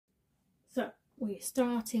So we're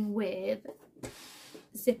starting with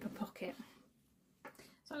zipper pocket.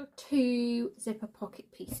 So 2 zipper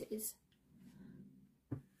pocket pieces.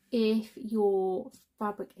 If your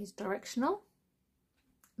fabric is directional,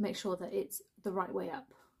 make sure that it's the right way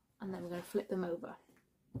up, and then we're going to flip them over.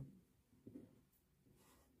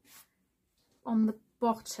 On the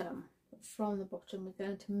bottom, from the bottom, we're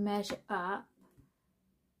going to measure up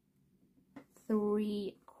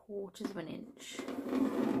 3/4 of an inch.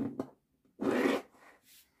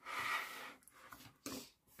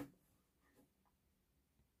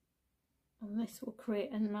 And this will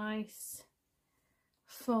create a nice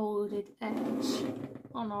folded edge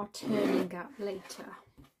on our turning gap later.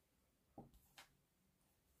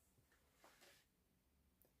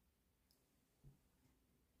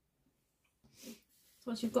 So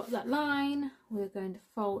once you've got that line, we're going to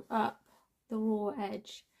fold up the raw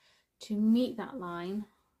edge to meet that line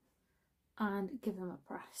and give them a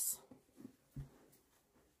press.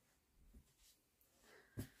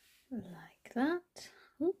 Like that.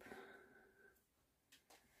 Oop.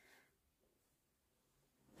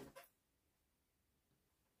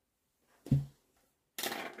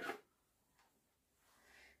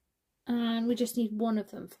 And we just need one of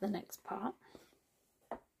them for the next part.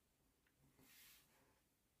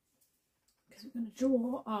 We're going to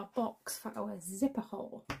draw our box for our zipper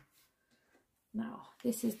hole. Now,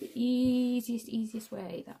 this is the easiest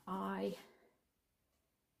way that I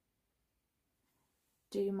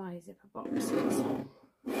do my zipper boxes.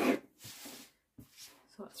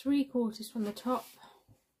 So 3/4 from the top,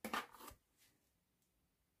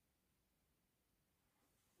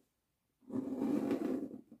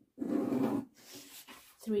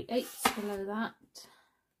 three-eighths below that,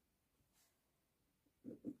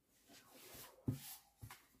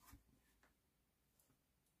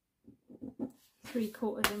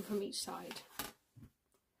 three-quarters in from each side.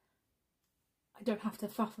 I don't have to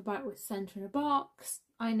faff about with centering a box.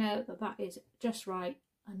 I know that that is just right,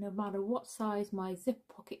 and no matter what size my zip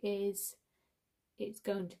pocket is, it's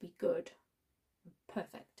going to be good.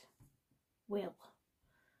 Perfect. Will.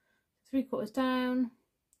 3/4 down,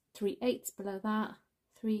 3/8 below that,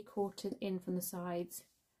 3/4 in from the sides.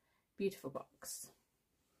 Beautiful box.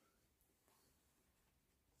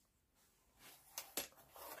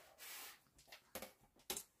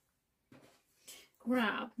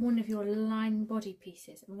 Grab one of your lining body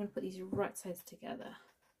pieces, and we're going to put these right sides together.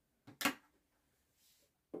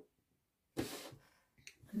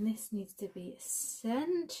 And this needs to be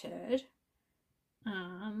centered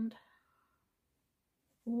and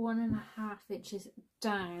 1.5 inches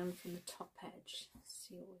down from the top edge. Let's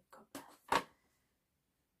see what we've got there.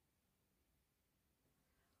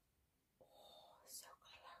 Oh, so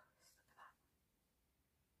close. Look at that.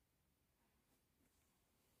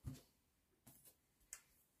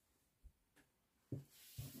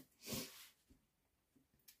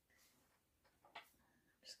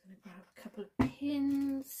 I'm just going to grab a couple of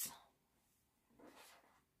pins.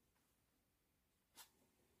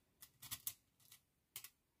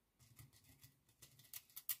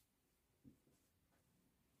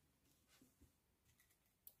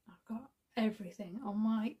 I've got everything on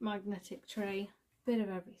my magnetic tray, bit of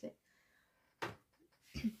everything.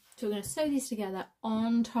 So we're going to sew these together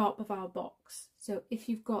on top of our box. So if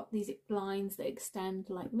you've got these lines that extend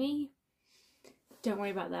like me, don't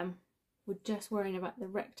worry about them. We're just worrying about the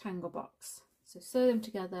rectangle box. So sew them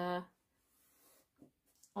together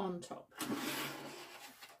on top.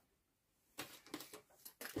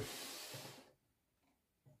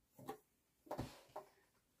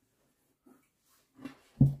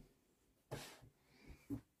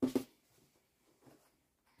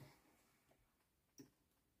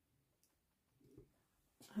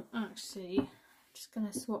 I'm actually just going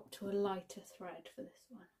to swap to a lighter thread for this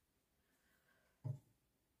one.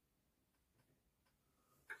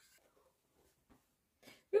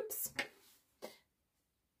 Oops.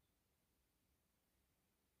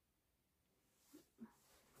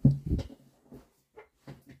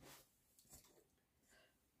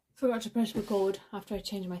 Forgot to press record after I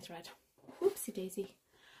changed my thread. Oopsie daisy.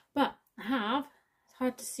 But I have, it's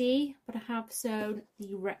hard to see, but I have sewn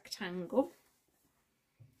the rectangle.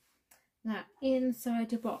 Now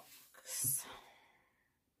inside the box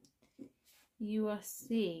you will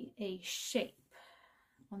see a shape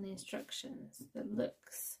on the instructions that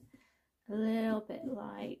looks a little bit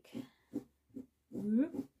like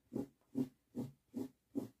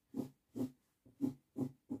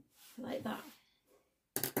that.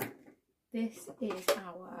 This is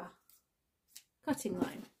our cutting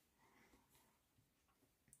line.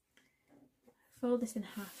 Fold this in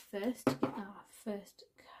half first to get our first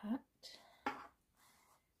cut.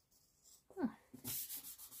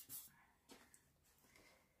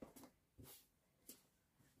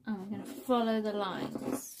 follow the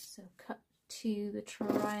lines. So cut to the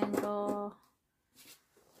triangle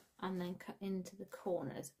and then cut into the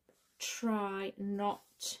corners. Try not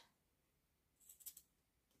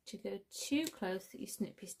to go too close that you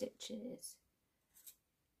snip your stitches.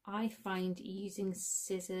 I find using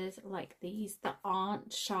scissors like these that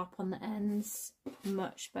aren't sharp on the ends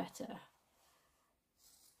much better.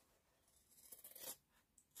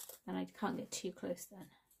 And I can't get too close then.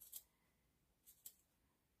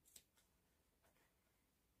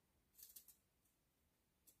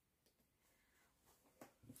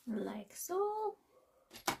 Like so.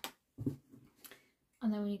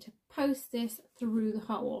 And then we need to post this through the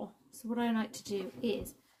hole. So what I like to do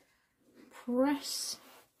is press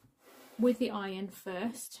with the iron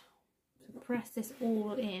first. So press this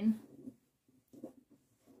all in.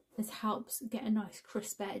 This helps get a nice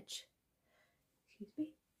crisp edge. Excuse me.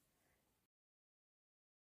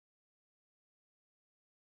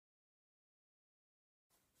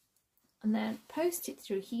 And then post it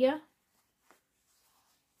through here.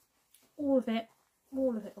 All of it,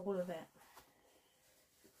 all of it, all of it.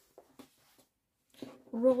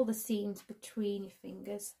 Roll the seams between your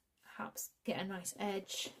fingers, helps get a nice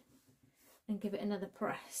edge, and give it another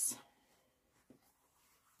press.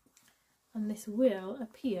 And this will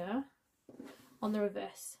appear on the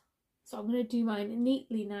reverse. So I'm going to do mine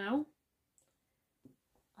neatly now,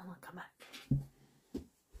 and I'll come back.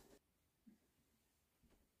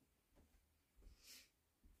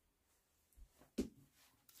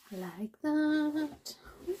 Like that.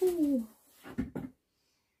 Ooh.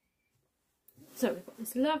 So we've got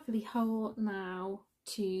this lovely hole now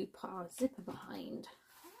to put our zipper behind.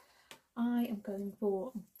 I am going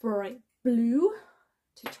for bright blue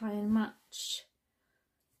to try and match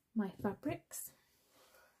my fabrics.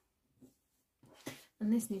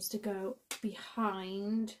 And this needs to go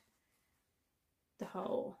behind the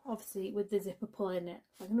hole, obviously with the zipper pull in it.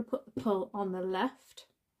 So I'm going to put the pull on the left.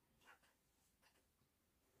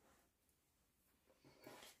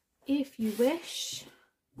 If you wish,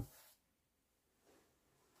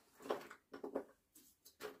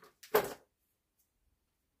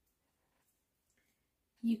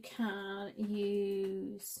 you can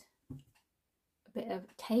use a bit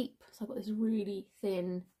of tape. So I've got this really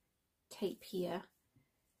thin tape here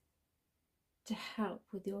to help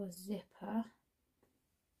with your zipper.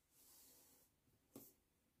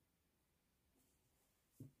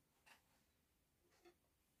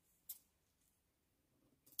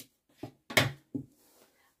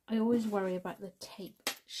 I always worry about the tape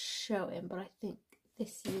showing, but I think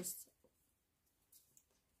this is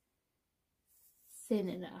thin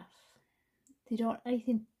enough. You don't want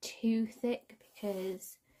anything too thick,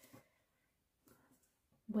 because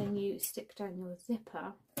when you stick down your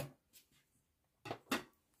zipper,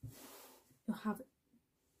 you'll have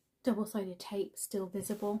double-sided tape still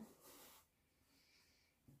visible.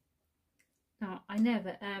 Now, I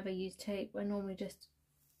never ever use tape. I normally just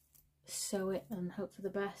sew it and hope for the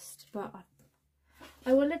best, but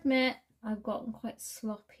I will admit I've gotten quite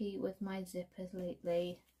sloppy with my zippers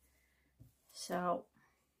lately, so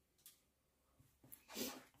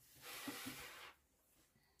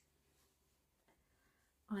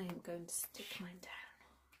I am going to stick mine down.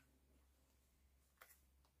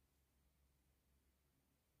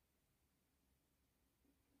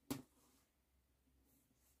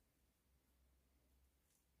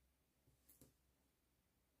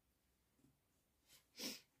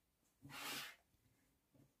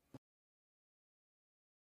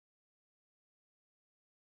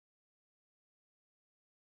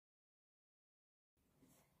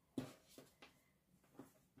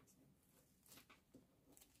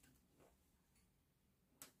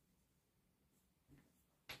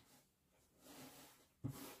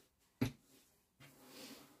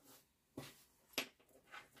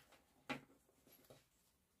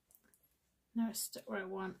 Now it's stuck where I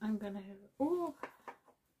want. I'm going to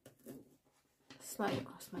slide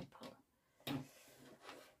across my pull.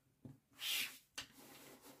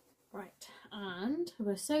 Right, and I'm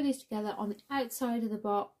going to sew these together on the outside of the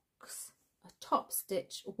box, a top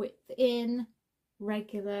stitch width in,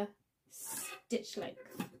 regular stitch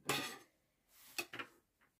length.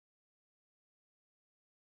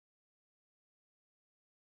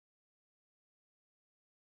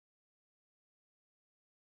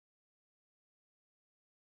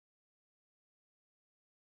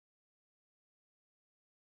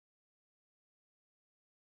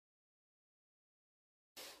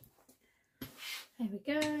 There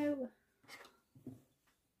we go.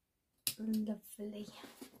 Lovely.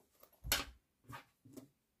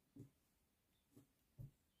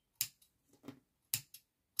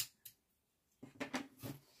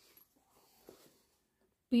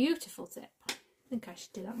 beautiful zip. I think I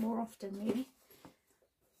should do that more often, really.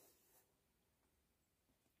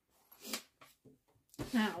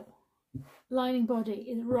 Now, lining body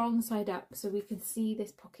is wrong side up, so we can see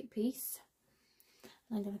this pocket piece.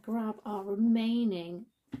 I'm going to grab our remaining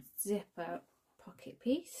zipper pocket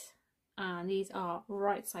piece, and these are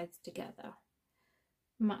right sides together,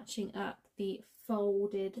 matching up the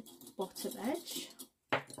folded bottom edge.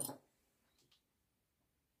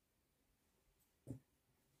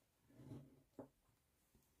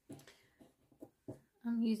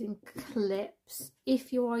 I'm using clips.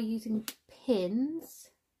 If you are using pins,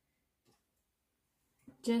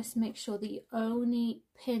 just make sure that you're only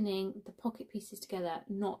pinning the pocket pieces together,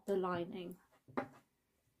 not the lining.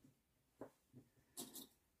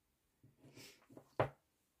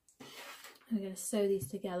 I'm going to sew these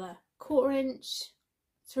together. 1/4 inch,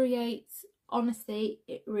 3/8. Honestly,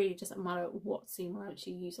 it really doesn't matter what seam allowance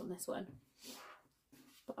you use on this one.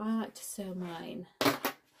 But I like to sew mine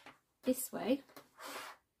this way,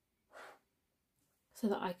 so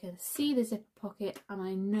that I can see the zipper pocket and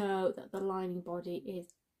I know that the lining body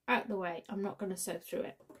is out the way. I'm not going to sew through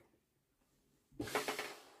it.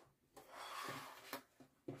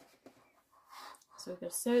 So we're going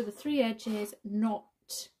to sew the 3 edges, not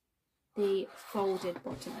the folded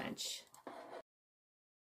bottom edge.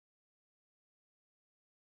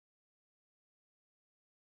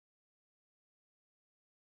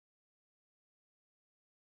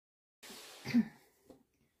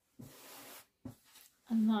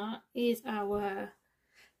 And that is our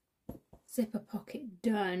zipper pocket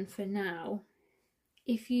done for now.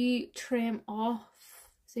 If you trim off,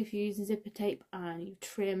 so if you're using zipper tape and you've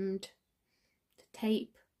trimmed the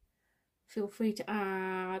tape, feel free to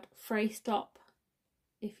add fray stop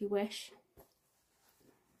if you wish.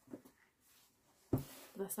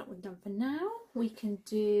 That's that one done for now. We can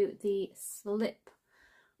do the slip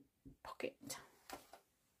pocket.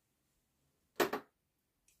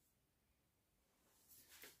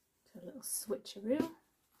 A little switcheroo.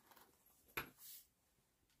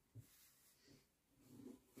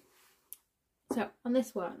 So on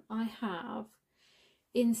this one I have,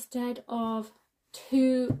 instead of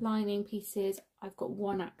 2 lining pieces, I've got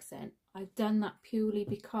 1 accent. I've done that purely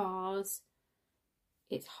because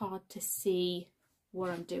it's hard to see what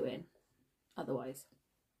I'm doing otherwise,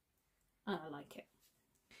 and I like it.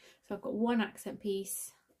 So I've got 1 accent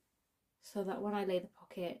piece so that when I lay the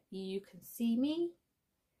pocket you can see me,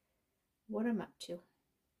 what I'm up to.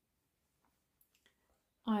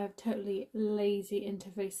 I have totally lazy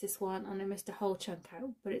interfaced this one and I missed a whole chunk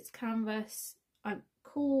out, but it's canvas. I'm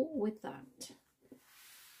cool with that.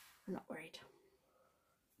 I'm not worried.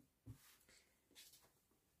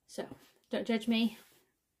 So don't judge me.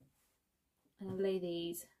 I'm going to lay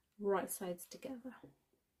these right sides together.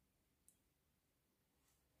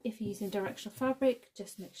 If you're using directional fabric,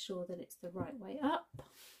 just make sure that it's the right way up.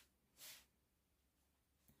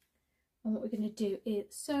 And what we're going to do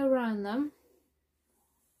is sew around them,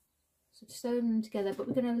 so sew them together, but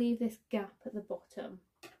we're going to leave this gap at the bottom,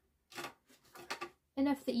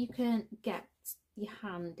 enough that you can get your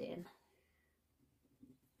hand in,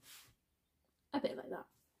 a bit like that.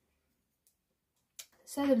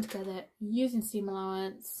 Sew them together using seam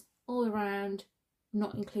allowance all around,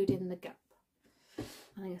 not including the gap.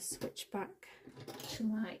 I'm going to switch back to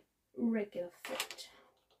my regular foot.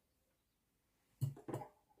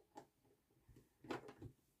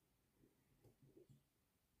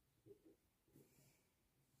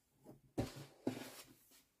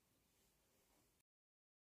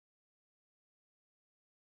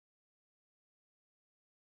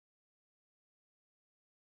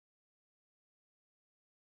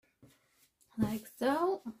 Like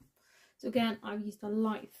so. So again, I've used a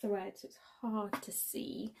light thread, so it's hard to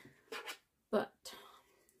see, but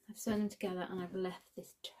I've sewn them together and I've left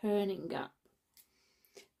this turning gap.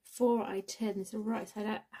 Before I turn this right side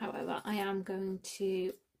out, however, I am going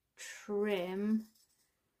to trim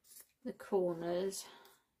the corners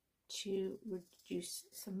to reduce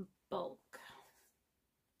some bulk.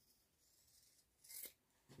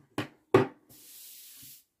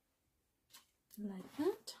 Like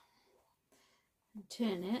that. And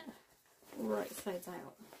turn it right sides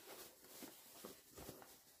out.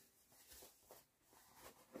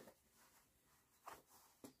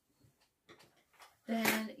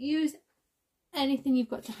 Then use anything you've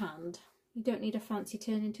got to hand. You don't need a fancy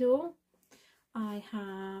turning tool. I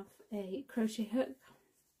have a crochet hook,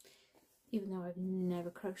 even though I've never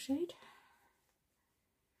crocheted.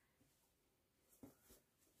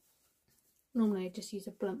 Normally I just use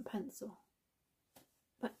a blunt pencil,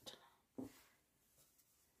 but I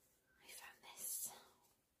found this.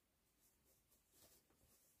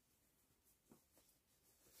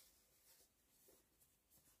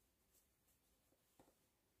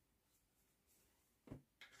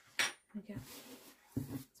 There we go.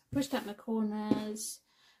 So pushed out my corners,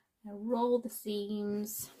 I roll the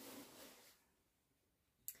seams,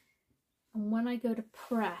 and when I go to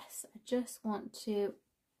press, I just want to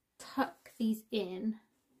tuck these in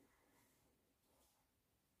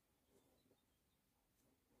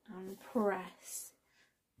and press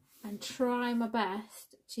and try my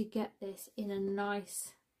best to get this in a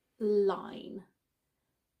nice line.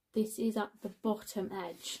 This is at the bottom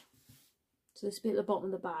edge, so this will be at the bottom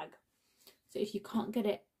of the bag. So if you can't get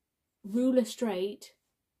it ruler straight,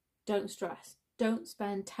 don't stress. Don't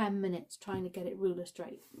spend 10 minutes trying to get it ruler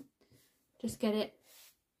straight. Just get it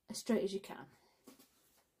as straight as you can.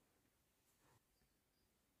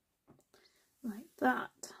 Like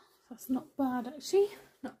that. That's not bad actually.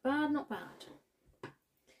 Not bad, not bad.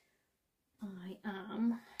 I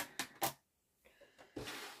am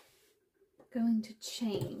going to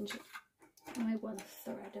change my one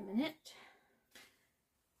thread a minute.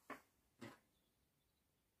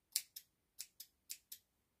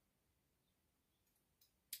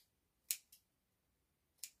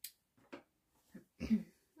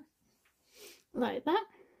 Like that.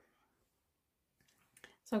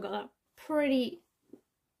 So I've got that pretty,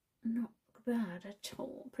 not bad at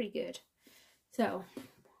all, pretty good. So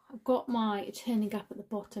I've got my turning gap at the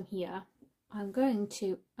bottom here. I'm going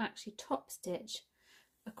to actually top stitch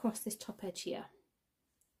across this top edge here.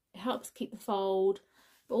 It helps keep the fold,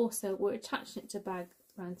 but also we're attaching it to the bag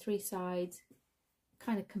around 3 sides,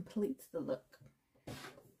 kind of completes the look.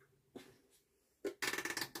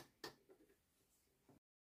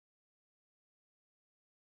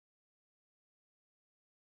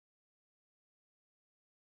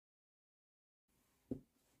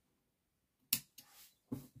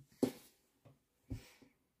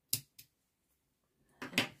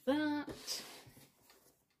 That,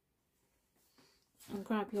 and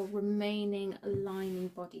grab your remaining lining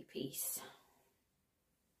body piece.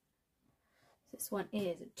 This one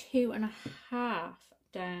is 2.5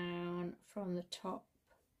 down from the top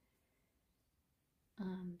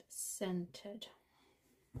and centered.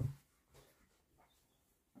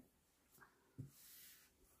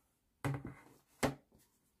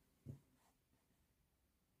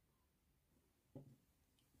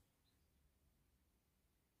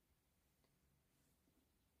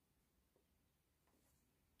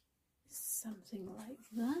 Something like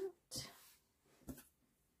that.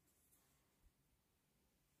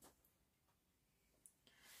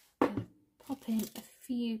 I'm going to pop in a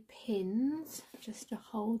few pins just to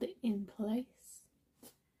hold it in place.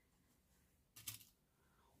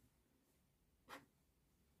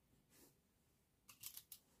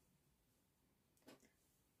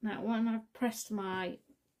 Now when I've pressed my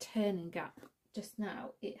turning gap just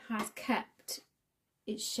now, it has kept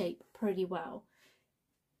its shape pretty well.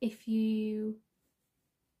 If you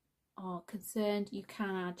are concerned, you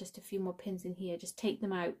can add just a few more pins in here. Just take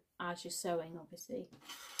them out as you're sewing, obviously.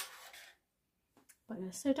 But I'm going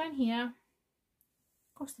to sew down here,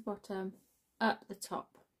 across the bottom, up the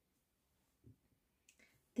top.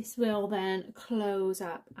 This will then close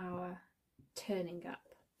up our turning gap.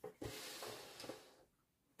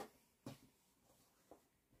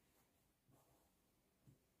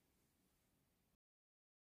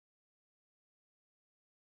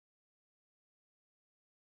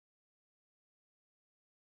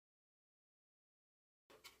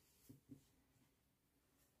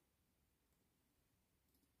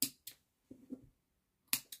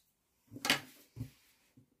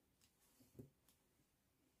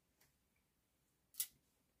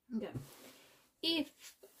 Okay. If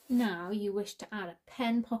now you wish to add a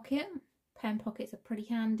pen pockets are pretty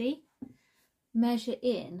handy. Measure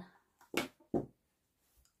in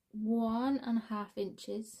 1.5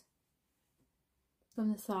 inches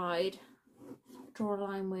from the side, draw a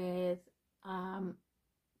line with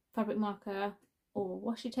fabric marker or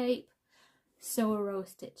washi tape, sew a row of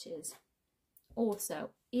stitches. Also,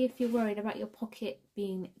 if you're worried about your pocket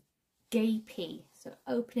being gapy, so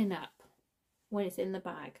opening up when it's in the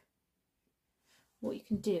bag, what you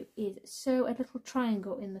can do is sew a little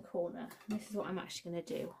triangle in the corner. And this is what I'm actually going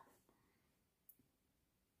to do.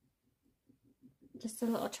 Just a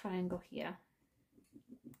little triangle here.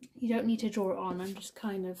 You don't need to draw it on, I'm just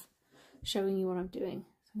kind of showing you what I'm doing.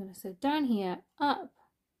 So I'm going to sew down here, up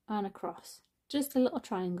and across. Just a little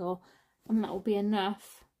triangle, and that will be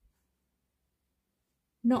enough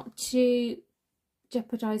not to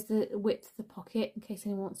jeopardise the width of the pocket in case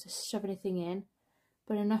anyone wants to shove anything in,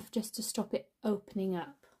 but enough just to stop it opening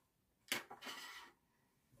up.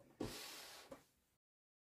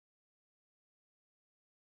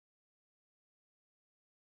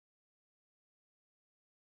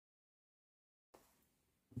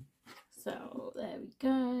 So there we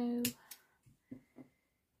go.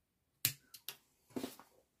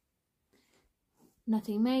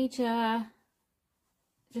 Nothing major,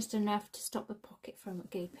 just enough to stop the pocket from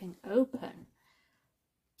gaping open.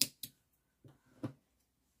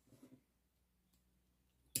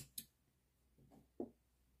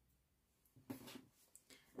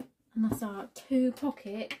 And that's our 2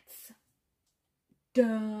 pockets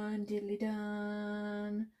done, diddly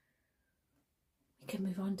done. We can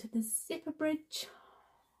move on to the zipper bridge.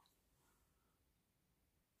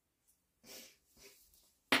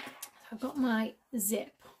 So I've got my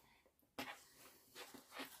zip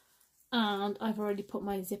and I've already put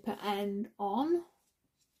my zipper end on.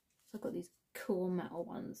 So I've got these cool metal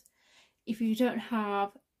ones. If you don't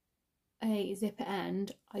have a zipper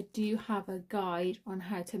end, I do have a guide on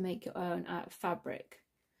how to make your own out of fabric.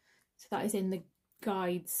 So that is in the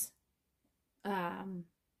guides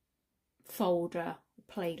folder,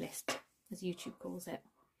 playlist as YouTube calls it.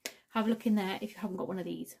 Have a look in there if you haven't got one of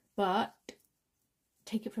these, but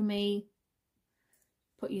take it from me,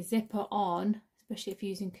 put your zipper on, especially if you're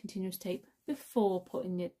using continuous tape, before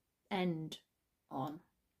putting your end on.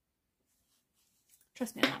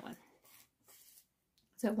 Trust me on that one.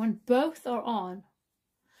 So when both are on,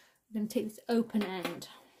 I'm going to take this open end.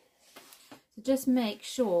 So just make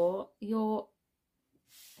sure your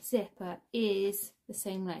zipper is the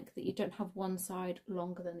same length, that you don't have one side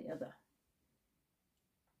longer than the other.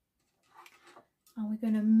 And we're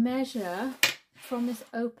going to measure from this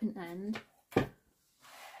open end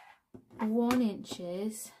 1 inch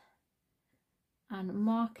and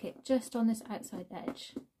mark it just on this outside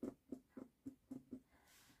edge.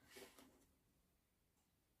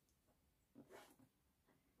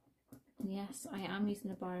 And yes, I am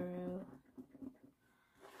using a biro.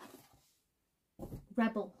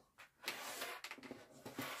 Rebel.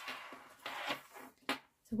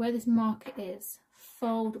 So where this marker is,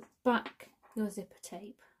 fold back your zipper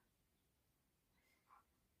tape.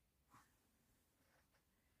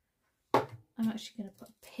 I'm actually going to put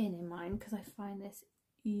a pin in mine because I find this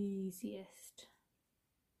easiest.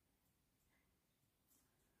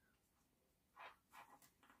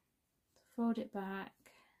 Fold it back.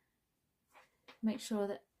 Make sure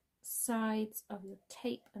that sides of your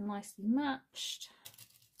tape are nicely matched.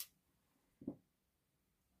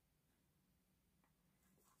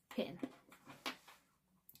 Pin.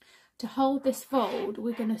 To hold this fold,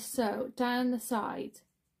 we're going to sew down the sides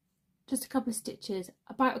just a couple of stitches,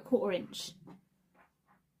 about 1/4 inch.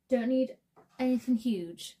 Don't need anything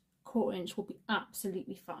huge. 1/4 inch will be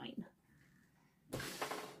absolutely fine.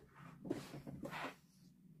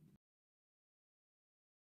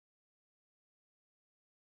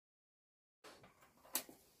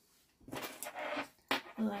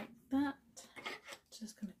 Like that.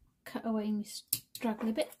 Just going to cut away my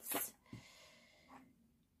straggly bits.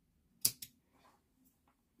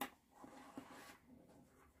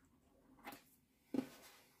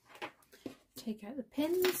 Take out the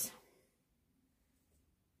pins.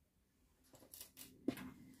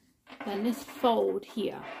 Then this fold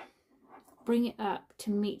here, bring it up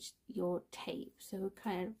to meet your tape. So we're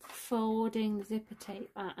kind of folding the zipper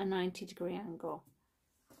tape at a 90-degree angle.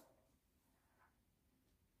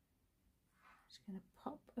 Just going to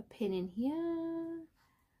pop a pin in here,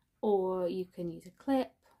 or you can use a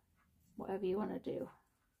clip, whatever you want to do.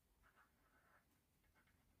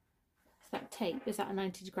 That tape is at a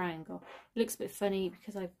 90-degree angle. It looks a bit funny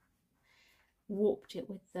because I've warped it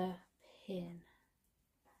with the pin.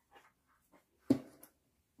 I'm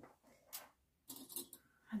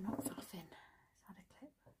not faffing. Is that a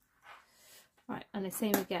clip? Right, and the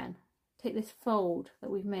same again. Take this fold that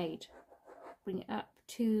we've made, bring it up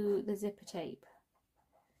to the zipper tape.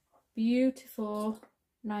 Beautiful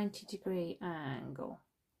 90-degree angle.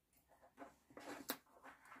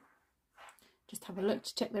 Just have a look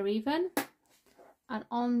to check they're even, and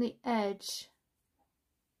on the edge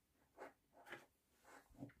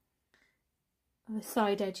of the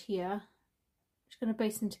side edge here, just going to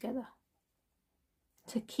baste them together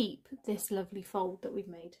to keep this lovely fold that we've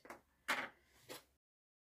made.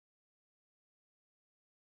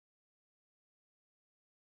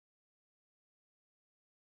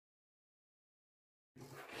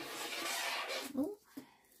 Oh,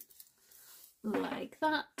 like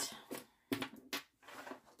that.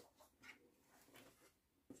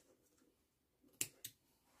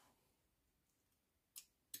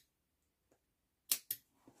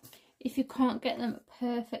 If you can't get them at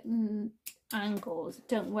perfect angles,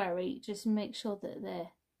 don't worry, just make sure that they're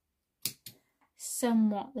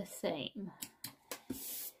somewhat the same.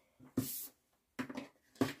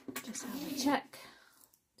 Just have a check.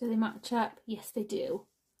 Do they match up? Yes, they do.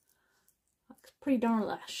 looks pretty darn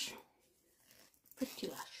lush. Pretty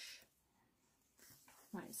lush.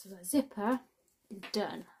 Right, so the zipper is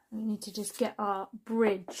done. We need to just get our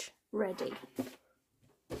bridge ready.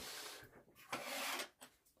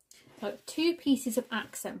 So 2 pieces of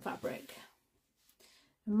accent fabric.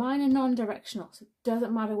 Mine are non-directional, so it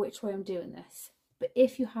doesn't matter which way I'm doing this. But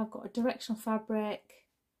if you have got a directional fabric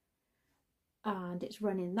and it's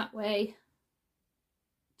running that way,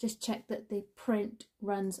 just check that the print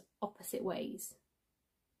runs opposite ways.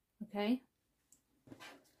 Okay?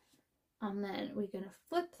 And then we're going to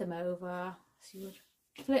flip them over. So you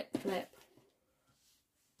would flip, flip.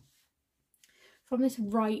 From this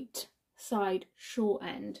right side short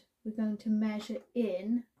end, we're going to measure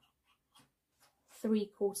in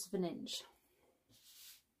 3/4 of an inch.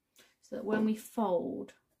 So that when we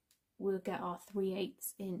fold, we'll get our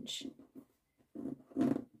 3/8 inch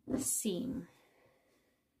seam.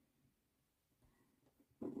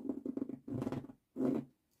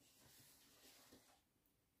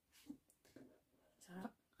 So,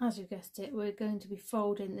 as you guessed it, we're going to be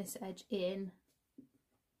folding this edge in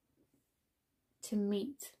to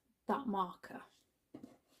meet that marker.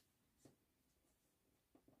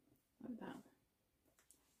 Like that.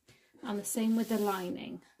 And the same with the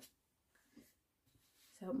lining.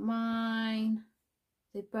 So mine,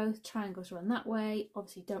 they both triangles run that way.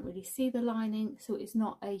 Obviously you don't really see the lining, so it's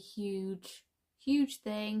not a huge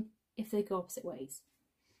thing if they go opposite ways.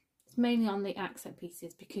 It's mainly on the accent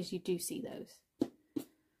pieces because you do see those.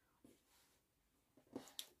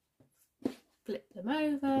 Flip them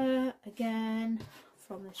over again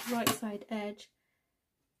from this right side edge.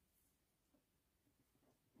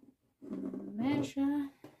 Measure.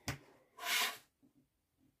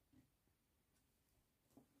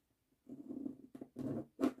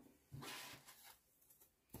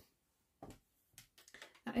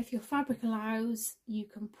 Now, if your fabric allows, you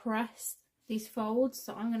can press these folds.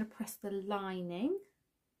 So I'm going to press the lining.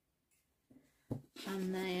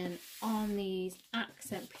 And then on these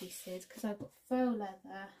accent pieces, because I've got faux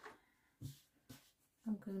leather,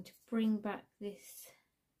 I'm going to bring back this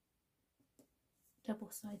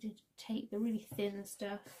double-sided tape, the really thin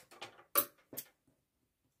stuff.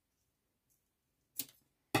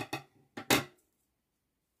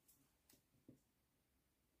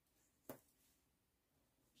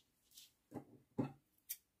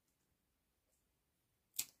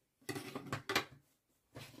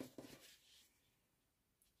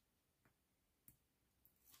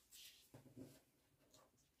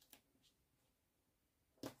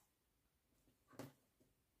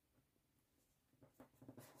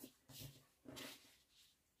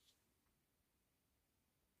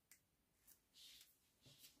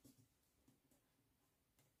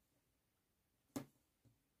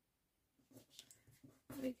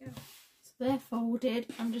 There we go. So they're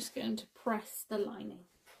folded. I'm just going to press the lining.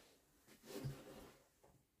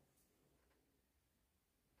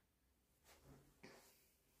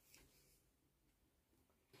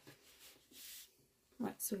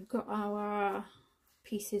 Right, so we've got our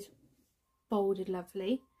pieces folded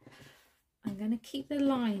lovely. I'm going to keep the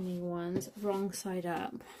lining ones wrong side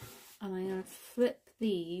up, and I'm going to flip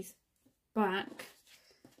these back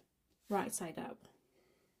right side up.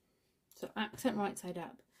 So accent right side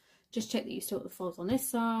up. Just check that you still got the folds on this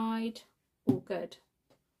side. All good.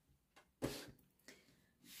 I'm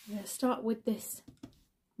going to start with this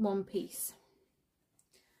one piece.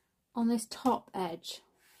 On this top edge,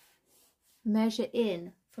 measure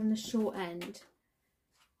in from the short end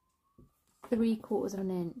 3/4 of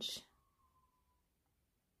an inch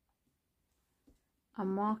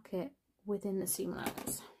and mark it within the seam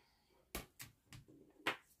allowance.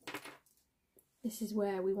 This is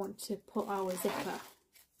where we want to put our zipper.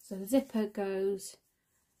 So the zipper goes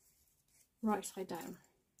right side down.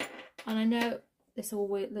 And I know this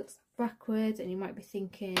always looks backwards and you might be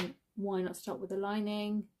thinking, why not start with the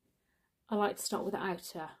lining? I like to start with the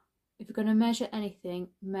outer. If you're going to measure anything,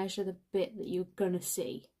 measure the bit that you're going to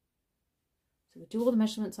see. So we do all the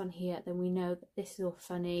measurements on here, then we know that this is all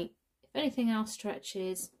funny. If anything else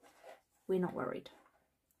stretches, we're not worried.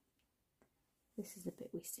 This is the bit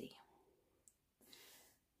we see.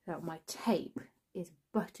 So my tape is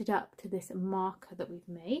butted up to this marker that we've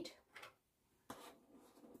made.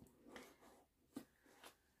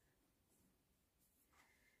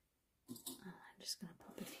 I'm just going to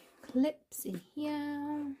pop a few clips in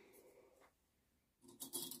here.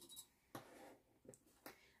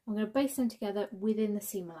 I'm going to baste them together within the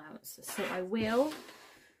seam allowance. So I will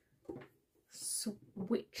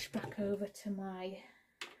switch back over to my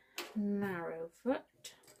narrow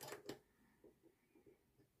foot.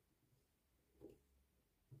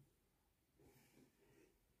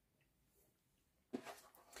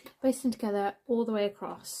 baste them together all the way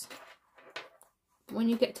across. When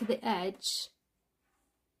you get to the edge,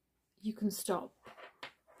 you can stop.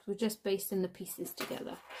 We're just basting the pieces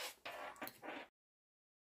together.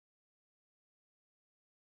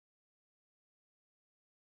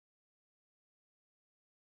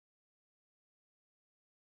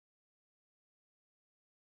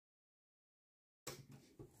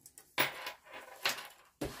 There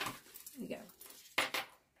we go.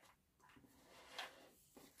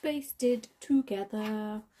 Basted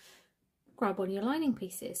together. Grab on your lining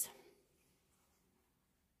pieces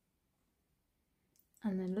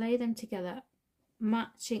and then lay them together,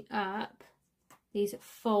 matching up these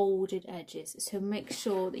folded edges. So make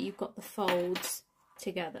sure that you've got the folds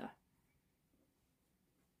together.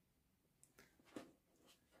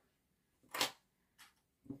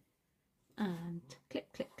 And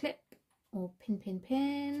clip, clip, clip, or pin, pin,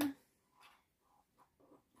 pin.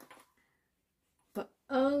 But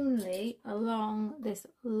only along this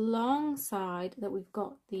long side that we've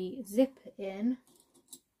got the zipper in,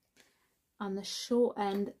 and the short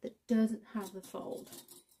end that doesn't have the fold.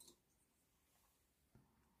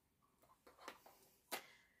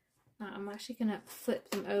 Now I'm actually going to flip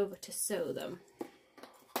them over to sew them.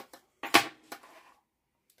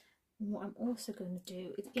 And what I'm also going to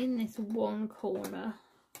do is in this one corner,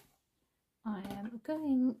 I am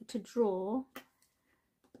going to draw,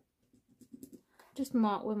 just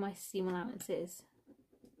mark where my seam allowance is.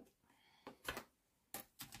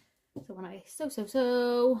 So when I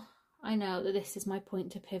sew, I know that this is my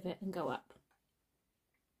point to pivot and go up.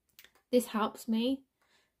 This helps me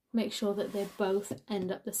make sure that they both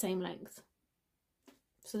end up the same length.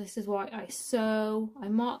 So this is why I sew, I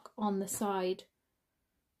mark on the side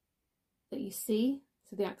that you see,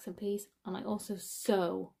 so the accent piece, and I also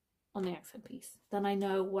sew on the accent piece. Then I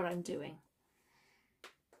know what I'm doing.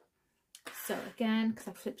 So again, because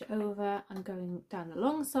I flipped it over, I'm going down the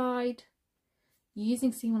long side,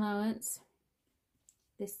 using seam allowance,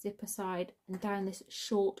 this zipper side, and down this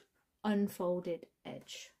short unfolded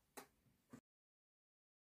edge.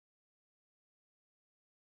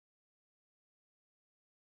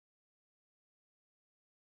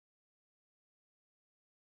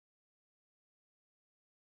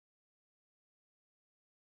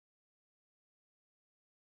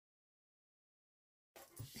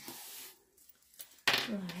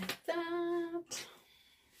 Like that.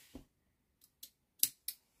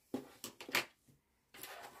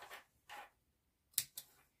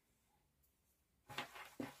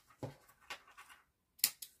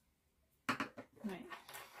 Right.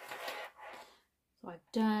 So I've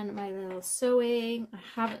done my little sewing. I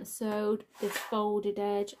haven't sewed this folded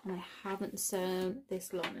edge, and I haven't sewn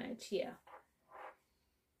this long edge here.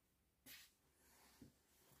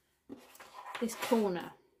 This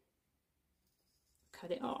corner,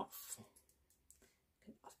 cut it off.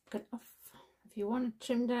 Cut it off. If you want to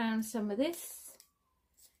trim down some of this,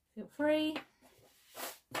 feel free.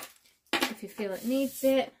 If you feel it needs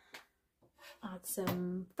it, add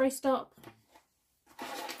some fray stop.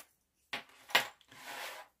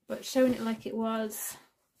 But showing it like it was,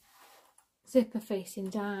 zipper facing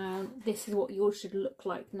down, this is what yours should look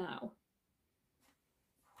like now.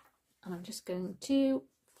 And I'm just going to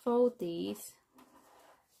fold these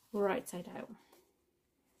right side out,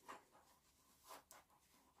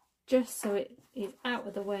 just so it is out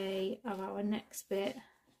of the way of our next bit.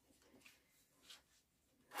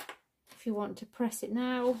 If you want to press it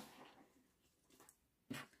now,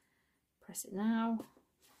 press it now.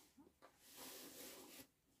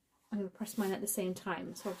 I'm going to press mine at the same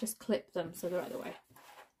time, so I've just clipped them so they're out of the way.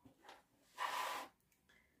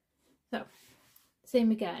 So, same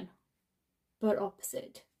again, but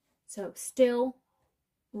opposite. So still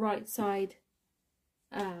right side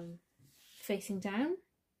facing down.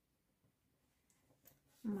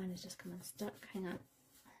 Mine is just coming stuck, hang on.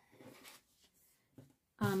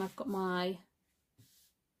 And I've got my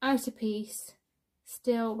outer piece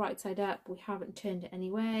still right side up. We haven't turned it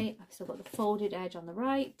anyway. I've still got the folded edge on the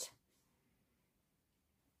right.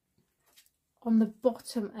 On the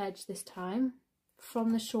bottom edge this time,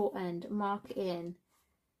 from the short end, mark in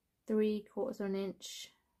 3/4 of an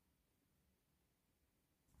inch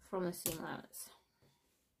from the seam allowance.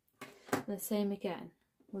 And the same again,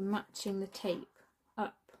 we're matching the tape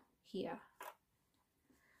up here,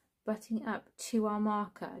 butting up to our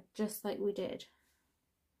marker just like we did.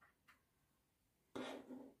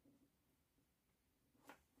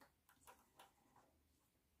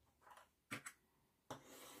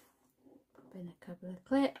 Pop in a couple of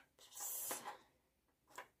clips,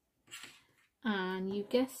 and you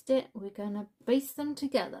guessed it, we're going to baste them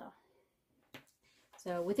together.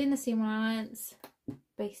 So within the seam allowance,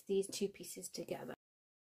 baste these two pieces together.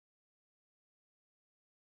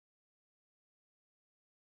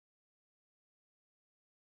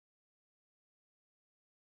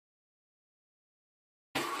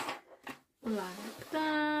 Like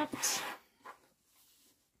that.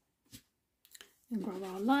 And grab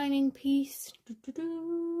our lining piece,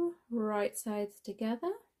 right sides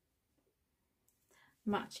together,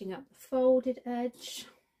 matching up the folded edge.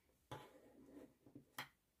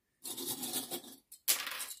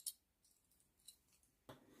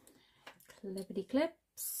 Clippity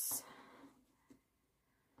clips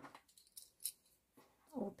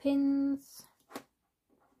or pins.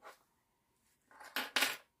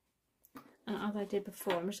 And as I did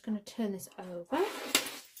before, I'm just going to turn this over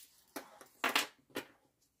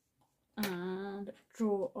and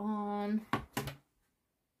draw on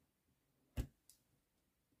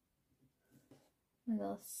my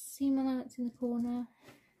little seam allowance in the corner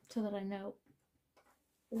so that I know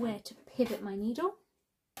where to pivot my needle.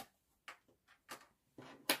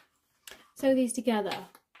 Sew these together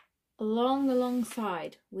along the long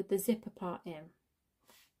side with the zipper part in,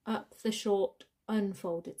 up the short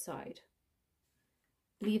unfolded side.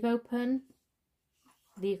 Leave open,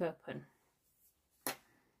 leave open.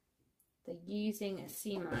 They're using a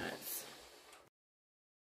seam allowance.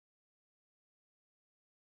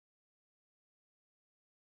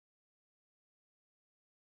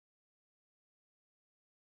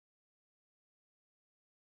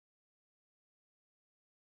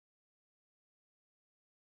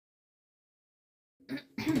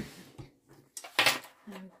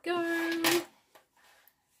 There we go.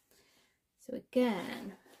 So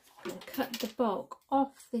again, I'm going to cut the bulk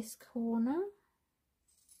off this corner.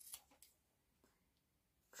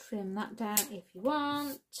 Trim that down if you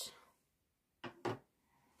want.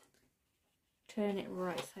 Turn it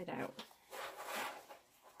right side out.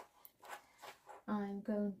 I'm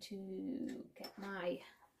going to get my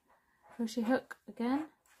crochet hook again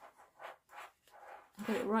and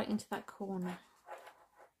get it right into that corner.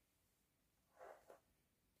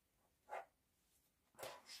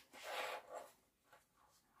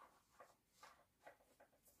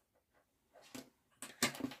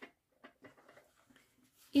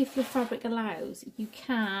 If your fabric allows, you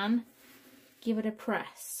can give it a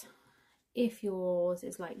press. If yours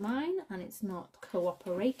is like mine and it's not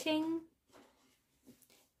cooperating,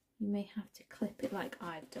 you may have to clip it like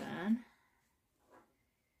I've done.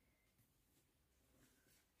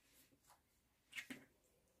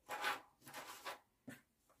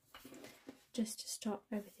 Just to stop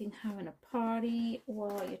everything having a party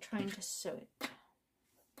while you're trying to sew it.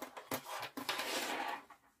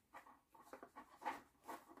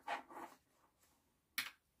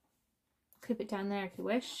 Clip it down there if you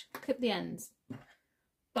wish, clip the ends.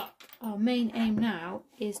 But our main aim now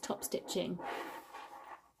is top stitching.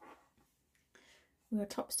 We are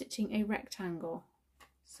top stitching a rectangle.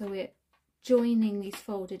 So we're joining these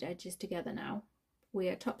folded edges together now. We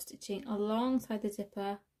are top stitching alongside the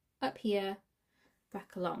zipper, up here,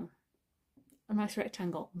 back along. A nice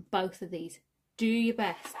rectangle, both of these. Do your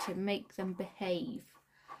best to make them behave.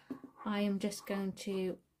 I am just going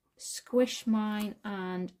to squish mine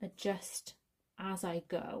and adjust as I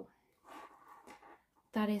go.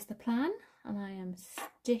 That is the plan, and I am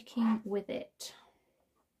sticking with it.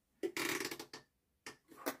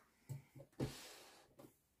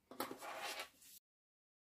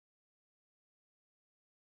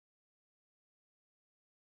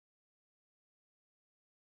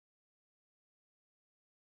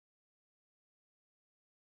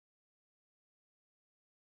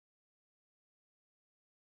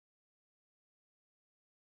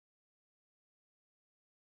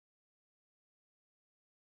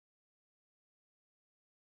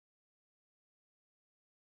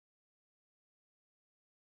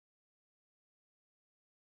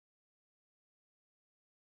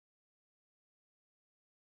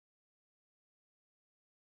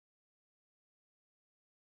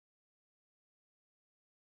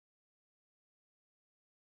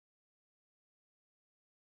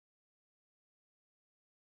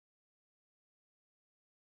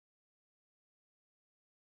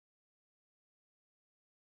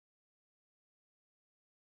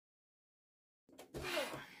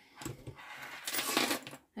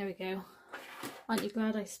 There we go. Aren't you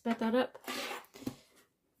glad I sped that up?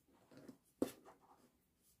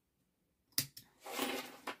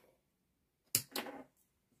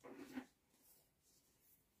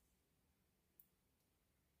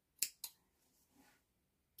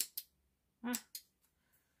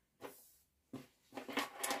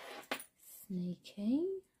 Sneaky.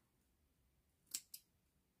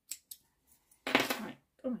 Right.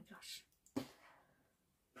 Oh my gosh.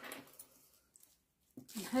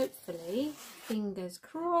 hopefully, fingers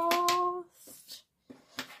crossed,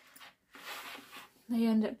 they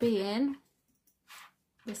end up being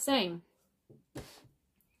the same.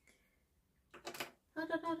 Da,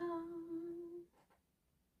 da, da, da.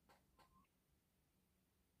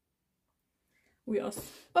 We are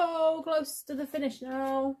so close to the finish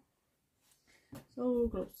now. So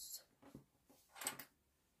close.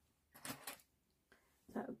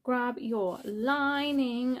 So grab your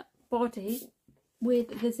lining body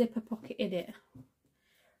with the zipper pocket in it.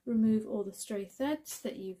 Remove all the stray threads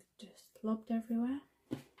that you've just lobbed everywhere.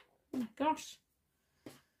 Oh my gosh.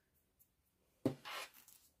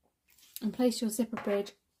 And place your zipper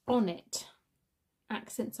bridge on it,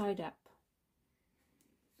 accent side up.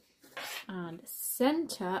 And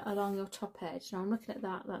centre along your top edge. Now I'm looking at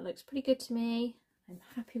that, that looks pretty good to me. I'm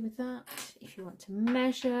happy with that. If you want to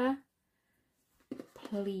measure,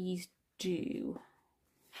 please do.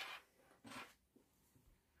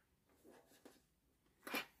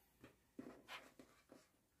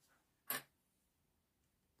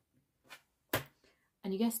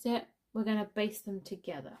 And you guessed it, we're going to baste them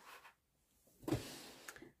together.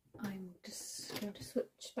 I'm just going to switch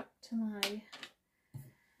back to my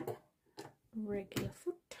regular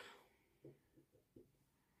foot.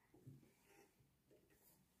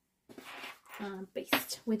 And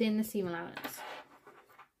baste within the seam allowance.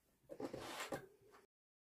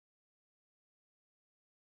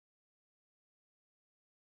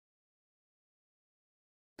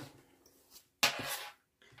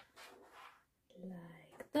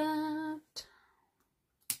 Like that.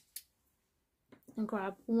 And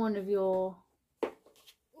grab one of your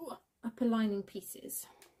upper lining pieces.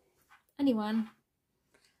 Anyone.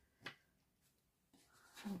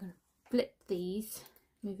 I'm going to flip these,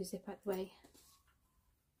 move your zip out the way.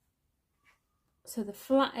 So the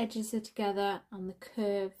flat edges are together and the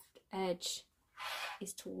curved edge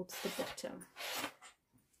is towards the bottom.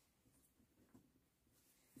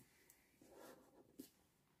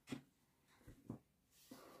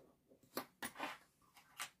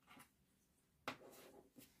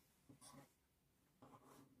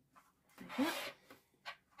 Like that.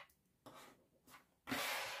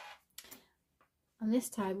 And this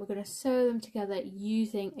time we're going to sew them together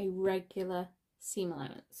using a regular seam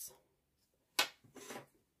allowance.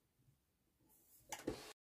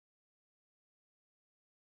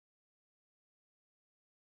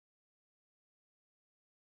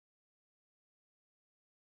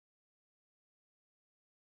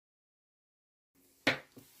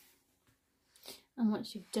 And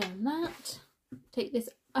once you've done that, take this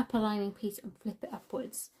upper lining piece and flip it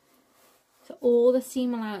upwards. So all the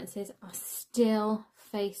seam allowances are still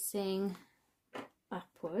facing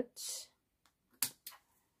upwards.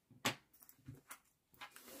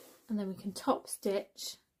 And then we can top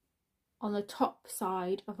stitch on the top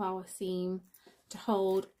side of our seam to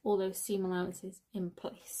hold all those seam allowances in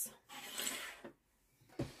place.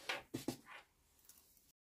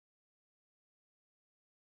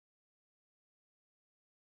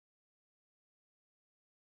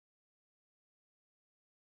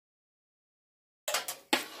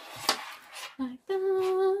 Like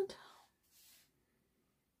that.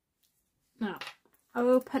 Now, I'll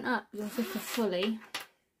open up your zipper fully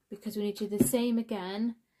because we need to do the same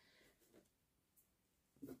again,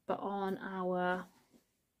 but on our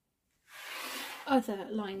other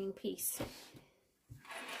lining piece.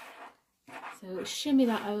 So shimmy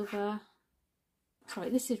that over. Sorry,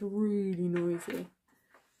 this is really noisy.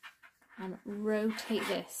 And rotate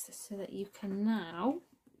this so that you can now,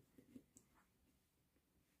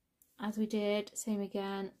 as we did, same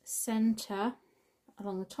again, centre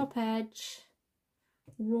along the top edge,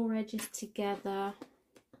 raw edges together.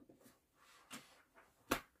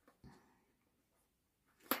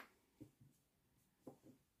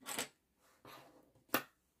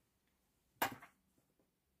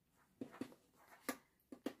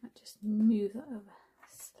 Just move that over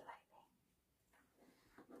slightly,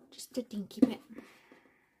 just a dinky bit.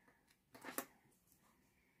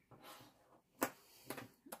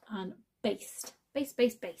 And baste, baste,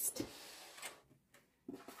 baste, baste.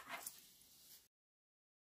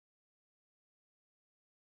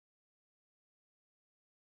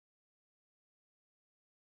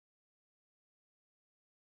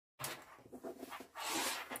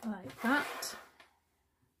 Like that.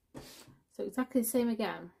 So exactly the same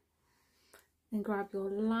again. Then grab your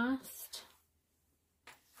last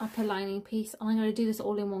upper lining piece. I'm going to do this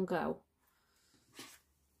all in one go.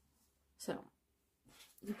 So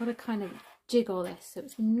you've got to kind of jiggle this so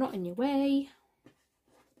it's not in your way.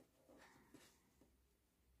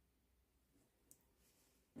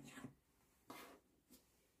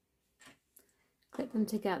 Clip put them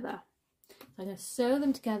together. So I'm going to sew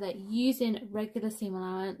them together using regular seam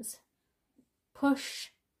allowance. Push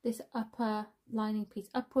this upper lining piece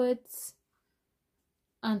upwards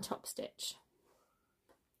and top stitch.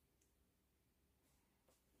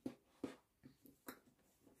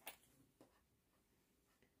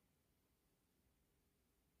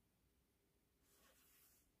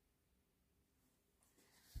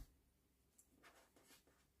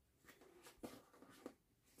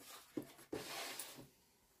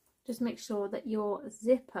 Just make sure that your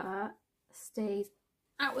zipper stays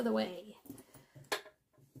out of the way.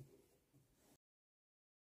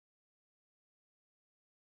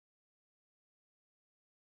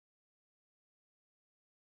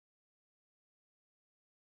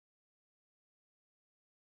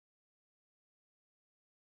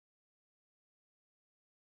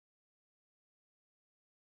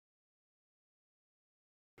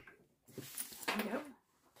 There we go.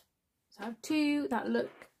 So I have two that look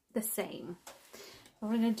the same. What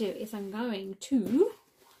I'm going to do is I'm going to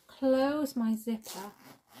close my zipper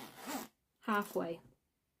halfway.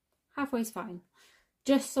 Halfway's fine.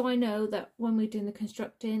 Just so I know that when we're doing the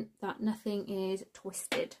constructing that nothing is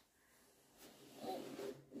twisted.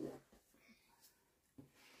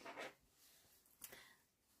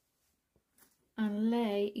 And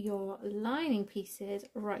lay your lining pieces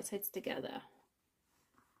right sides together.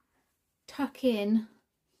 Tuck in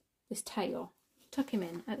this tail. Tuck him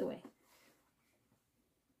in out of the way.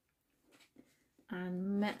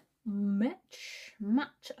 And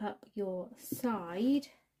match up your side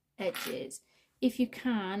edges. If you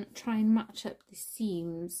can, try and match up the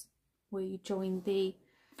seams where you join the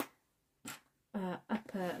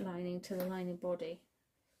upper lining to the lining body.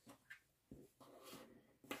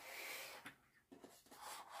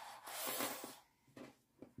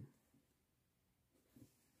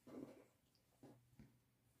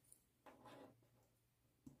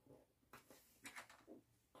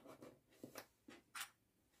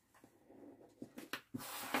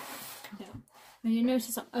 And you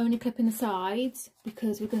notice I'm only clipping the sides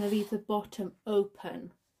because we're going to leave the bottom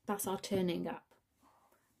open. That's our turning gap.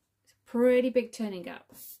 It's a pretty big turning gap,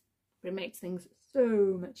 but it makes things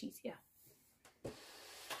so much easier.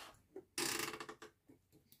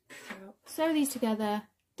 So sew these together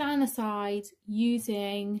down the sides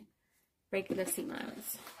using regular seam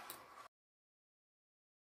allowance.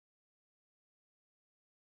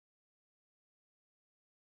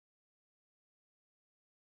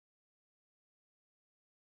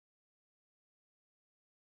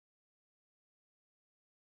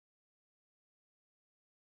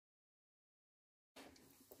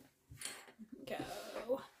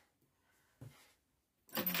 Go.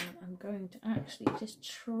 And I'm going to actually just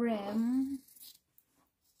trim,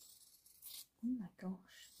 oh my gosh,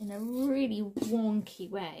 in a really wonky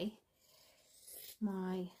way,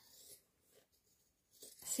 my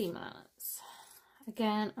seam allowance.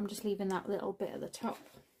 Again, I'm just leaving that little bit at the top,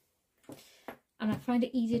 and I find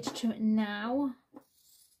it easier to trim it now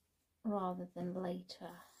rather than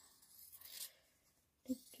later.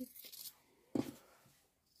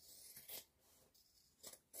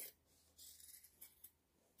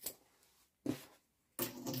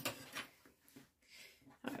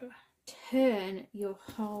 Turn your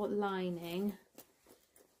whole lining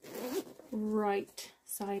right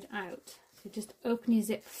side out. So just open your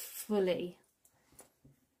zip fully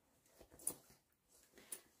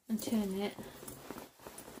and turn it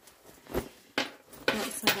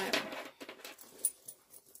right side out.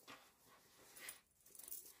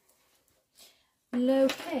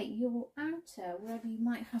 Locate your outer wherever you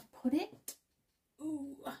might have put it.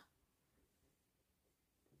 Ooh.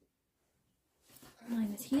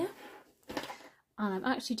 Mine is here. And I'm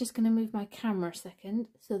actually just going to move my camera a second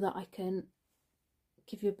so that I can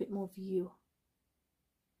give you a bit more view.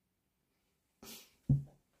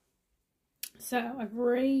 So I've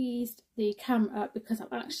raised the camera up because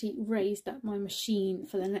I've actually raised up my machine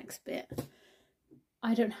for the next bit.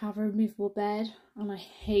 I don't have a removable bed and I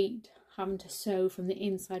hate having to sew from the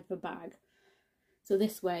inside of a bag. So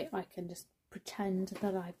this way I can just pretend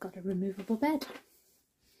that I've got a removable bed.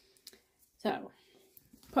 So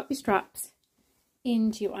pop your straps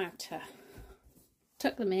into your outer,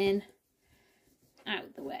 tuck them in, out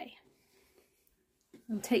of the way,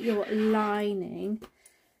 and take your lining,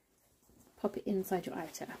 pop it inside your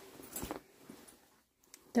outer.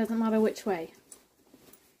 Doesn't matter which way,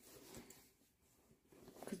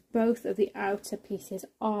 because both of the outer pieces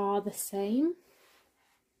are the same.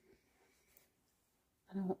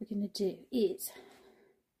 And what we're going to do is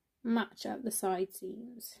match up the side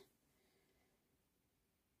seams.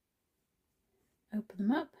 Open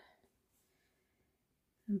them up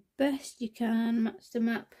and best you can match them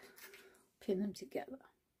up, pin them together.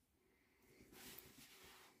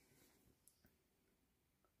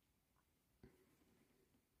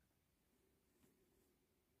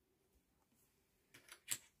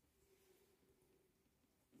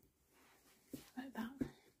 Like that.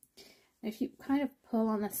 And if you kind of pull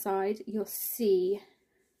on the side, you'll see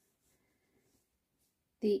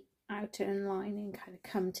the outer and lining kind of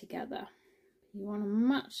come together. You want to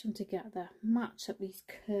match them together, match up these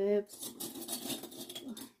curves.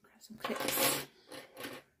 Oh, grab some clips.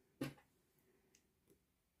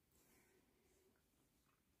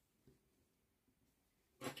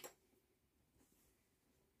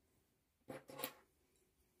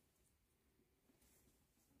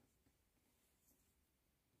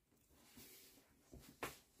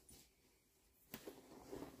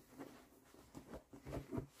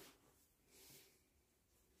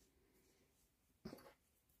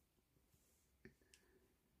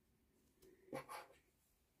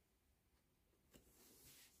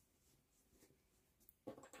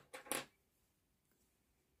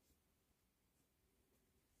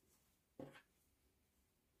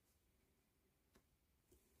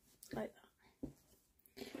 Like that.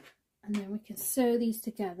 And then we can sew these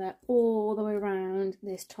together all the way around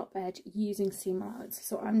this top edge using seam allowance.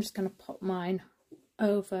 So I'm just going to pop mine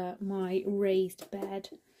over my raised bed.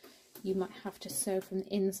 You might have to sew from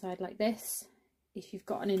the inside like this if you've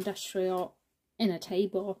got an industrial inner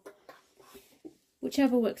table,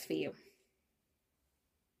 whichever works for you.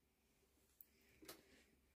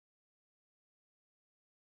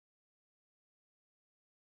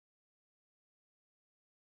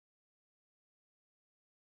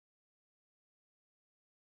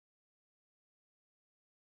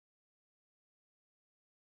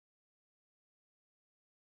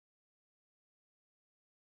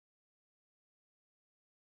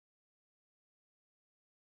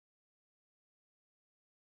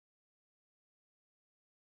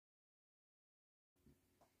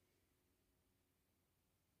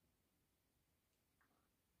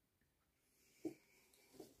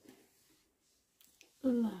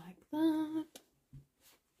 Like that.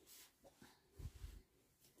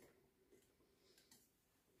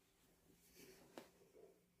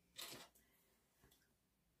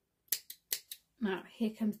 Now here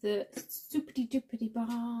comes the soupity doopity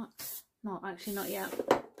part. No, actually not yet.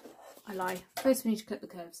 I lie. First we need to clip the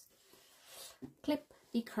curves. Clip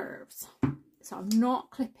the curves. So I'm not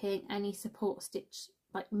clipping any support stitch,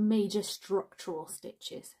 like major structural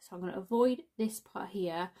stitches. So I'm going to avoid this part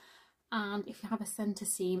here. And if you have a centre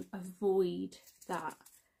seam, avoid that.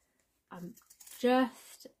 I'm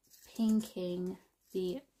just pinking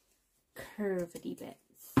the curvedy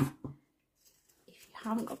bits. If you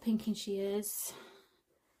haven't got pinking shears,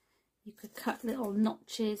 you could cut little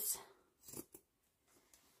notches. Oh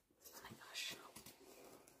my gosh.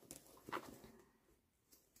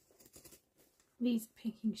 These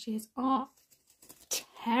pinking shears are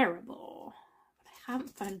terrible, but I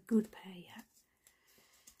haven't found a good pair yet.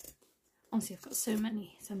 Honestly, I've got so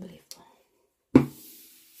many, it's unbelievable.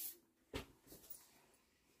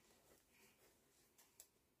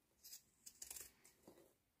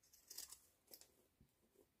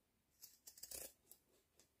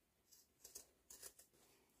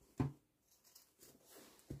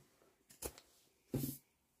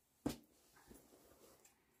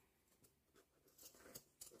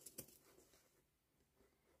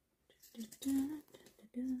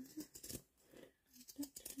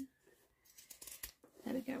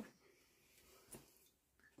 There we go.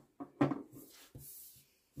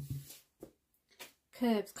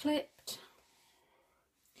 Curves clipped.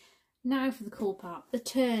 Now for the cool part, the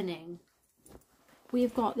turning.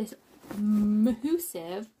 We've got this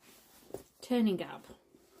massive turning gap.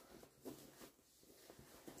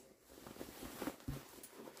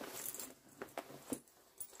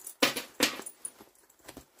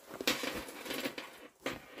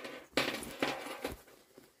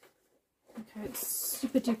 Okay,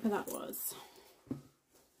 super duper that was.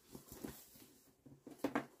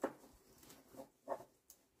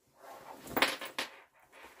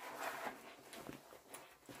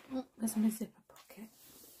 Oh, there's my zipper pocket.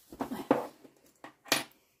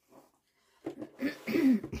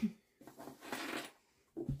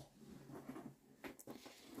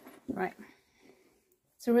 Right,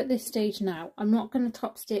 so we're at this stage now. I'm not going to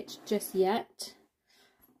top stitch just yet.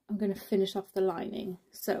 I'm going to finish off the lining.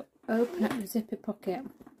 So open up the zipper pocket,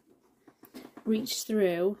 reach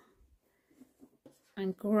through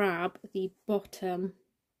and grab the bottom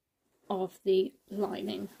of the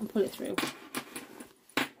lining and pull it through.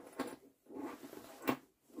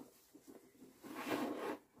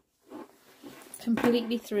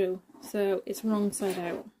 completely through, so it's wrong side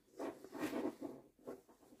out.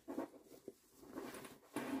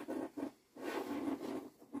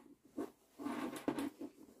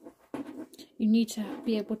 You need to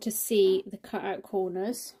be able to see the cut out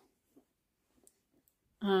corners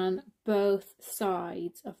and both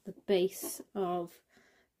sides of the base of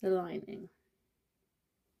the lining.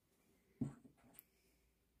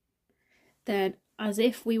 Then, as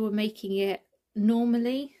if we were making it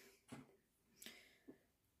normally,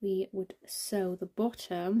 we would sew the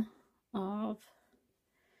bottom of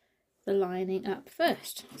the lining up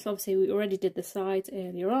first. So obviously we already did the sides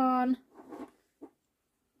earlier on.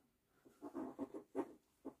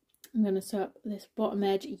 I'm going to sew up this bottom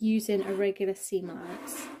edge using a regular seam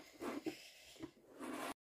allowance.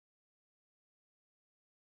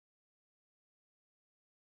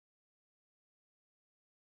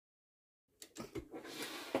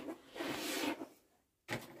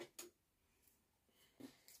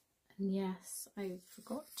 And yes, I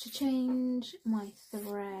forgot to change my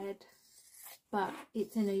thread, but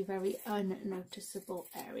it's in a very unnoticeable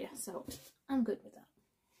area, so I'm good with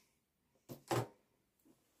that.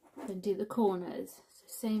 Then do the corners. So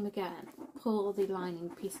same again, pull the lining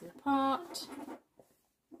pieces apart,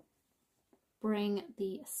 bring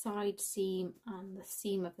the side seam and the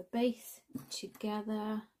seam of the base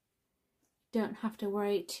together. Don't have to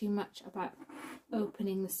worry too much about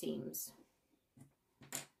opening the seams.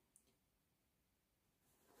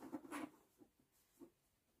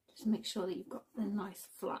 Just make sure that you've got the nice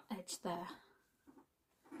flat edge there.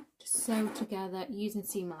 Just sew together using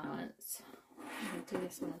seam allowance. I'm going to do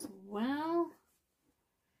this one as well.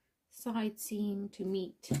 Side seam to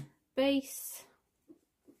meet base.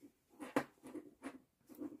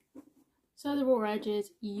 Sew the raw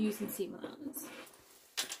edges using seam allowance.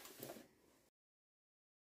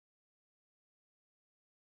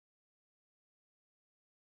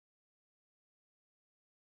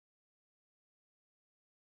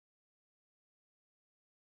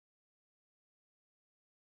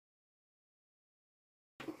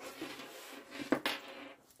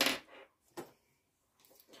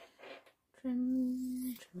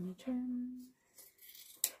 Trim, trim, trim.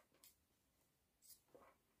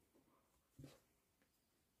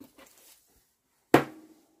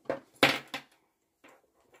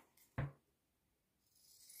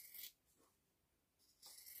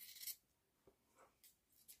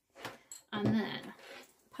 And then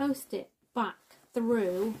post it back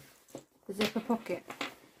through the zipper pocket.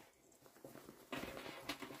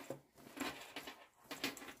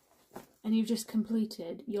 And you've just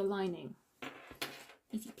completed your lining.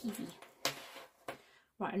 Easy peasy.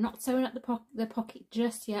 Right, I'm not sewing up the pocket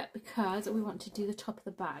just yet because we want to do the top of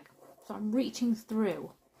the bag. So I'm reaching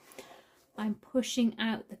through. I'm pushing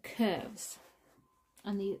out the curves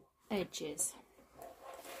and the edges.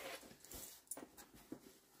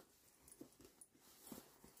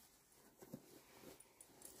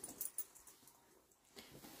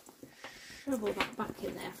 Shovel that back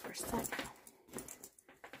in there for a sec.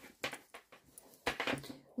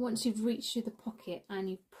 Once you've reached through the pocket and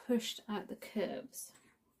you've pushed out the curves,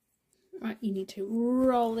 right, you need to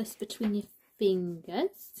roll this between your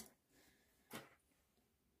fingers.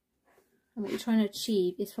 And what you're trying to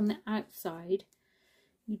achieve is from the outside,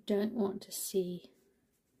 you don't want to see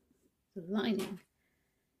the lining.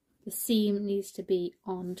 The seam needs to be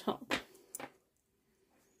on top.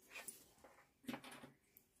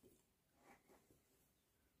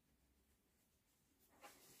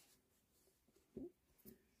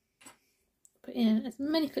 Put in as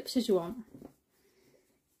many clips as you want,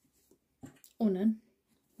 or none,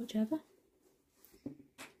 whichever.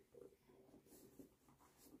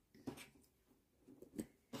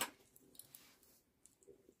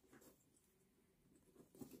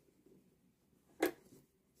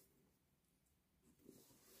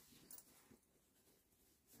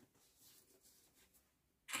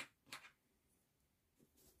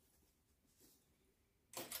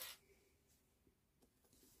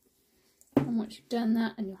 And once you've done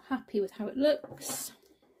that and you're happy with how it looks,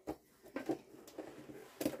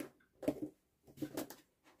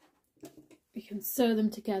 you can sew them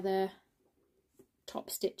together, top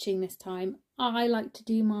stitching this time. I like to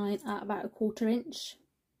do mine at about 1/4 inch,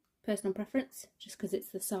 personal preference, just because it's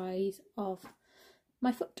the size of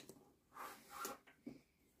my foot.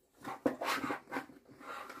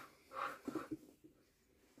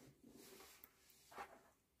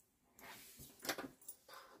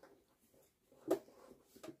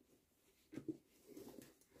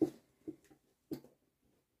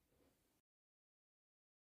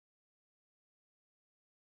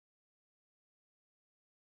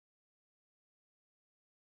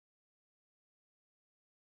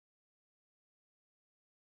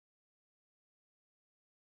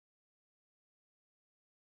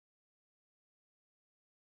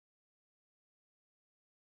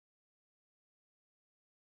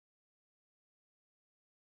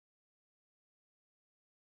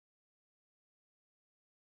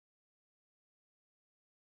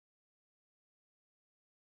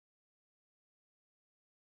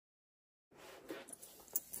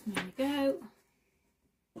 There we go.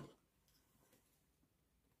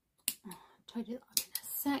 I'll tidy that up in a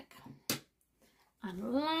sec.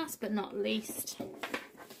 And last but not least,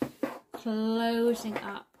 closing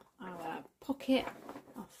up our pocket,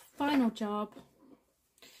 our final job,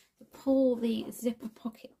 to pull the zipper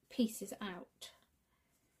pocket pieces out.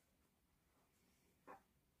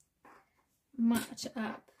 Match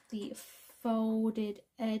up the folded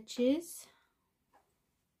edges.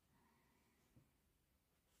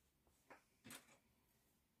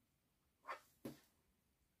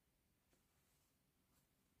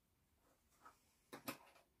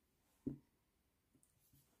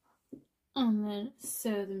 And then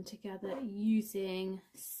sew them together using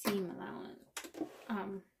seam allowance.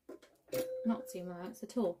 Not seam allowance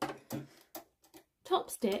at all. Top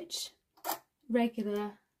stitch,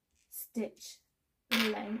 regular stitch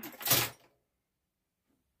length.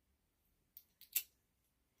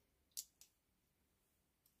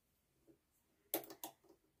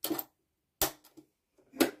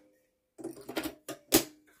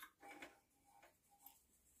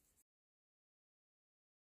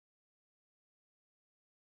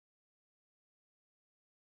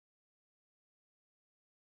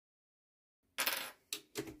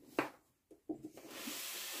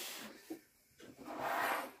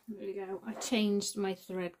 There we go. I changed my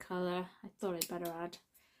thread colour. I thought I'd better add,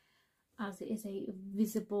 as it is a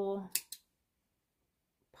visible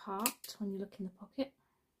part when you look in the pocket.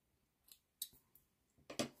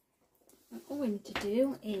 And all we need to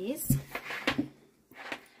do is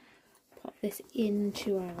pop this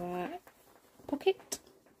into our pocket,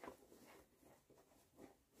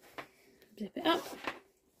 zip it up.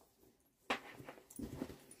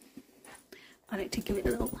 I like to give it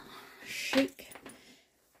a little shake.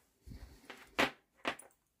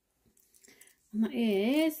 And that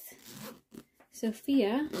is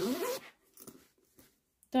Sophia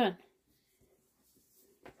done.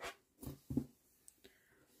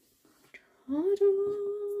 Ta-da!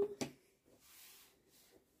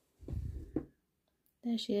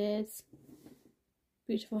 There she is.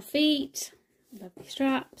 Beautiful feet, lovely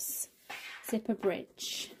straps, zipper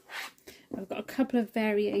bridge. I've got a couple of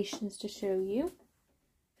variations to show you.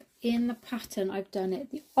 In the pattern I've done it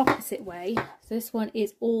the opposite way. So this one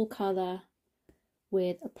is all colour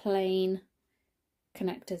with a plain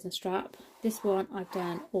connectors and strap. This one I've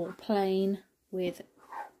done all plain with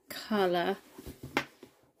colour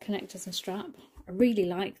connectors and strap. I really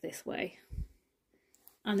like this way.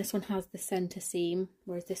 And this one has the centre seam,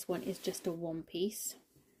 whereas this one is just a one piece.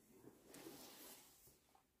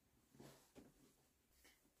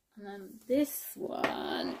 And then this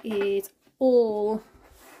one is all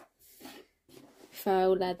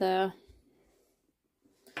faux leather.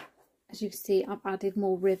 As you can see, I've added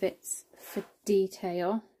more rivets for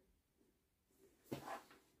detail.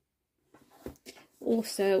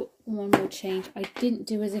 Also, one more change, I didn't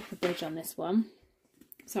do a zipper bridge on this one.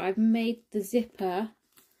 So I've made the zipper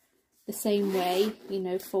the same way, you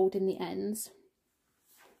know, folding the ends.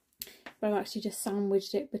 But I've actually just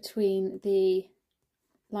sandwiched it between the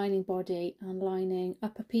lining body and lining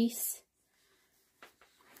upper piece.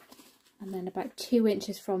 And then about 2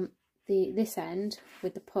 inches from this end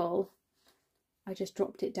with the pull, I just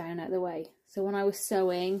dropped it down out of the way. So when I was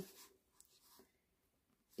sewing,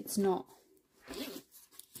 it's not,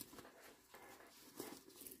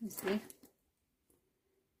 let's see,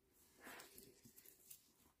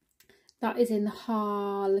 that is in the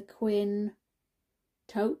Harlequin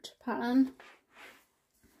tote pattern.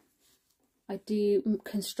 I do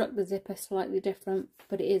construct the zipper slightly different,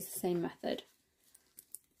 but it is the same method.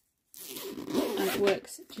 And it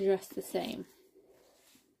works just the same.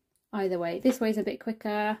 Either way, this way is a bit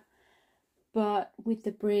quicker, but with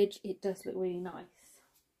the bridge it does look really nice.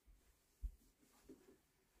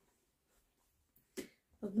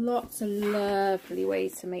 Lots of lovely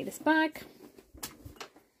ways to make this bag.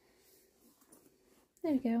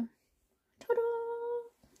 There we go. Ta-da!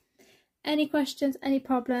 Any questions, any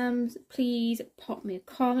problems, please pop me a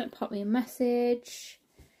comment, pop me a message.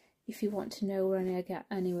 If you want to know where I get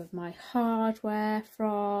any of my hardware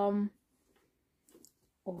from,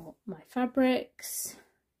 or my fabrics,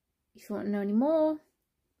 if you want to know any more,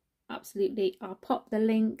 absolutely, I'll pop the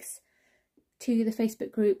links to the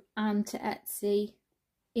Facebook group and to Etsy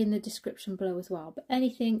in the description below as well. But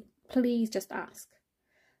anything, please just ask.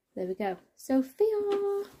 There we go. Sophia!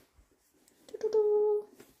 Doo-doo-doo.